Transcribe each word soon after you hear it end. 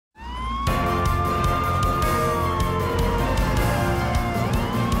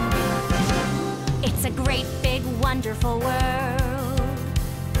wonderful world.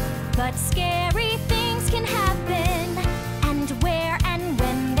 But scary things can happen, and where and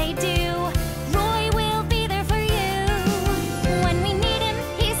when they do, Roy will be there for you. When we need him,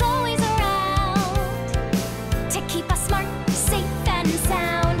 he's always around to keep us smart, safe, and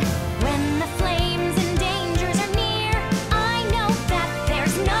sound. When the flames and dangers are near, I know that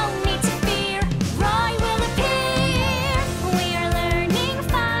there's no need to fear. Roy will appear. We are learning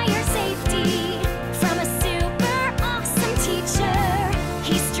fire safety from a super awesome teacher.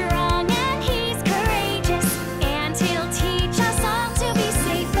 He's strong and he's courageous, and he'll teach us all to be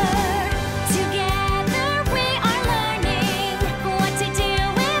safer. Together we are learning what to do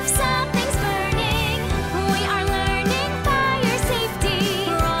if something's burning. We are learning fire safety.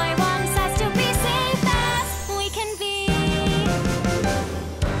 Roy wants us to be safe as we can be.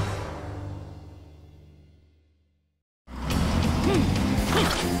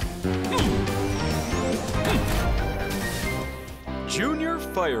 Junior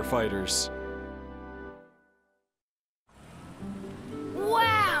Firefighters.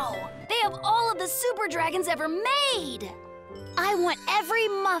 Wow! They have all of the super dragons ever made! I want every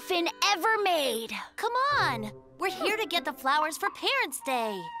muffin ever made. Come on! We're here to get the flowers for Parents'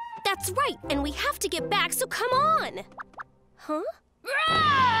 Day. That's right, and we have to get back, so come on! Huh?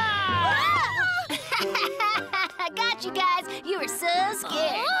 I got you guys. You were so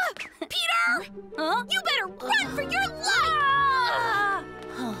scared. Peter! Huh? You better run for your life!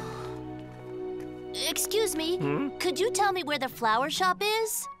 Excuse me, could you tell me where the flower shop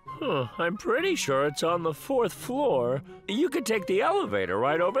is? I'm pretty sure it's on the 4th floor. You could take the elevator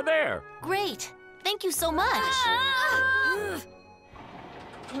right over there. Great. Thank you so much.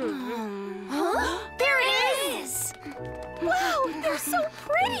 There it is! Wow, they're so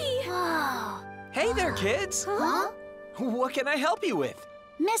pretty! Wow. Hey there, kids! Huh? What can I help you with?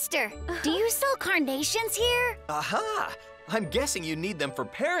 Mister, do you sell carnations here? Aha! I'm guessing you need them for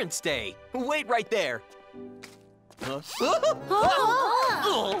Parents' Day. Wait right there. Huh?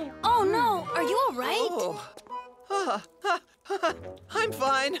 Oh no, are you all right? Oh. I'm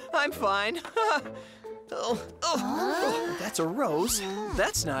fine. I'm fine. That's a rose.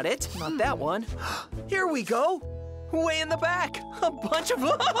 That's not it. Not that one. Here we go. Way in the back. A bunch of...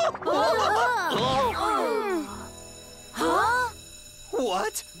 Huh?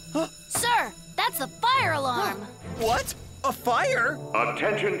 What? Sir, that's the fire alarm. What? A fire?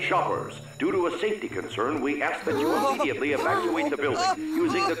 Attention shoppers. Due to a safety concern, we ask that you immediately evacuate the building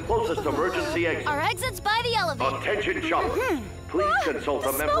using the closest emergency exit. Our exit's by the elevator. Attention shoppers. Please consult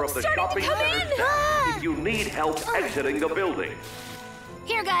a member of the shopping center staff if you need help exiting the building.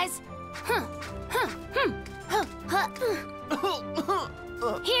 Here, guys.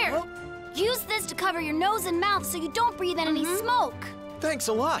 Here, use this to cover your nose and mouth so you don't breathe in any smoke. Thanks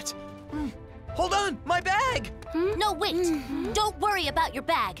a lot. Hold on, my bag! No, wait. Don't worry about your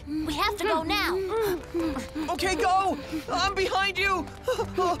bag. We have to go now. Okay, go! I'm behind you!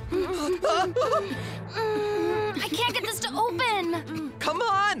 I can't get this to open. Come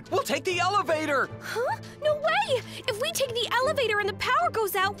on! We'll take the elevator! Huh? No way! If we take the elevator and the power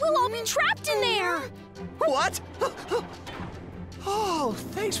goes out, we'll all be trapped in there! What? Oh,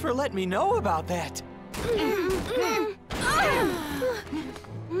 thanks for letting me know about that.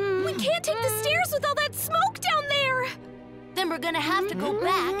 We can't take the stairs with all that smoke down there! Then we're gonna have to go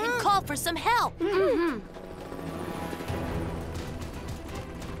back and call for some help.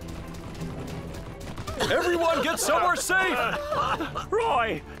 Everyone get somewhere safe!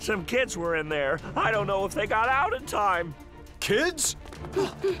 Roy, some kids were in there. I don't know if they got out in time. Kids?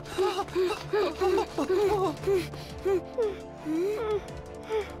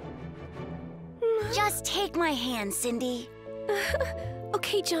 Just take my hand, Cindy.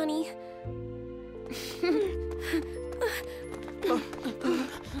 Okay, Johnny.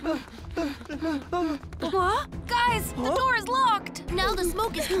 What? Guys, the door is locked. Now the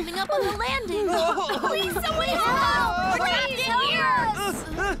smoke is coming up on the landing. Please, somebody help! We're trapped in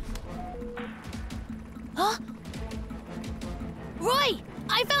here! Huh? Roy,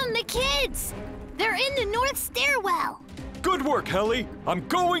 I found the kids. They're in the north stairwell. Good work, Helly. I'm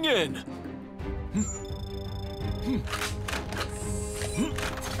going in.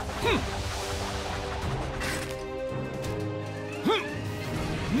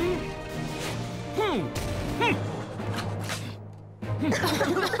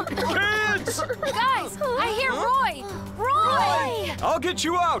 Kids! Guys, I hear Roy. Roy! I'll get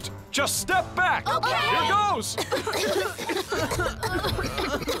you out. Just step back. Okay. Here goes.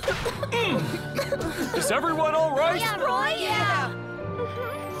 Is everyone all right? Yeah, Roy. Yeah.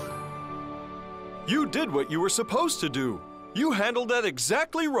 You did what you were supposed to do. You handled that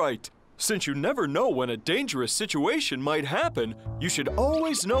exactly right. Since you never know when a dangerous situation might happen, you should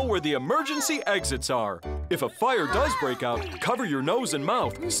always know where the emergency exits are. If a fire does break out, cover your nose and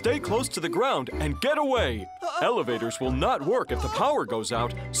mouth, stay close to the ground, and get away. Elevators will not work if the power goes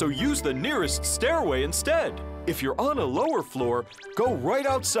out, so use the nearest stairway instead. If you're on a lower floor, go right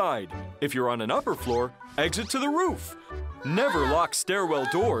outside. If you're on an upper floor, exit to the roof. Never lock stairwell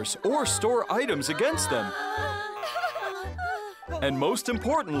doors or store items against them. And most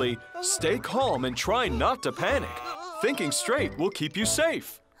importantly, stay calm and try not to panic. Thinking straight will keep you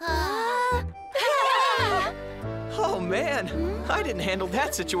safe. Oh, man. I didn't handle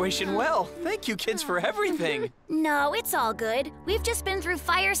that situation well. Thank you, kids, for everything. No, it's all good. We've just been through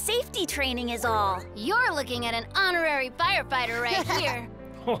fire safety training is all. You're looking at an honorary firefighter right here.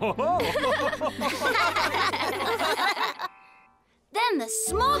 Then the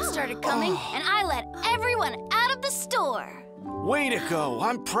smoke started coming, and I let everyone out of the store. Way to go.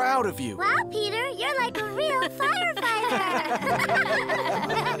 I'm proud of you. Wow, Peter, you're like a real firefighter.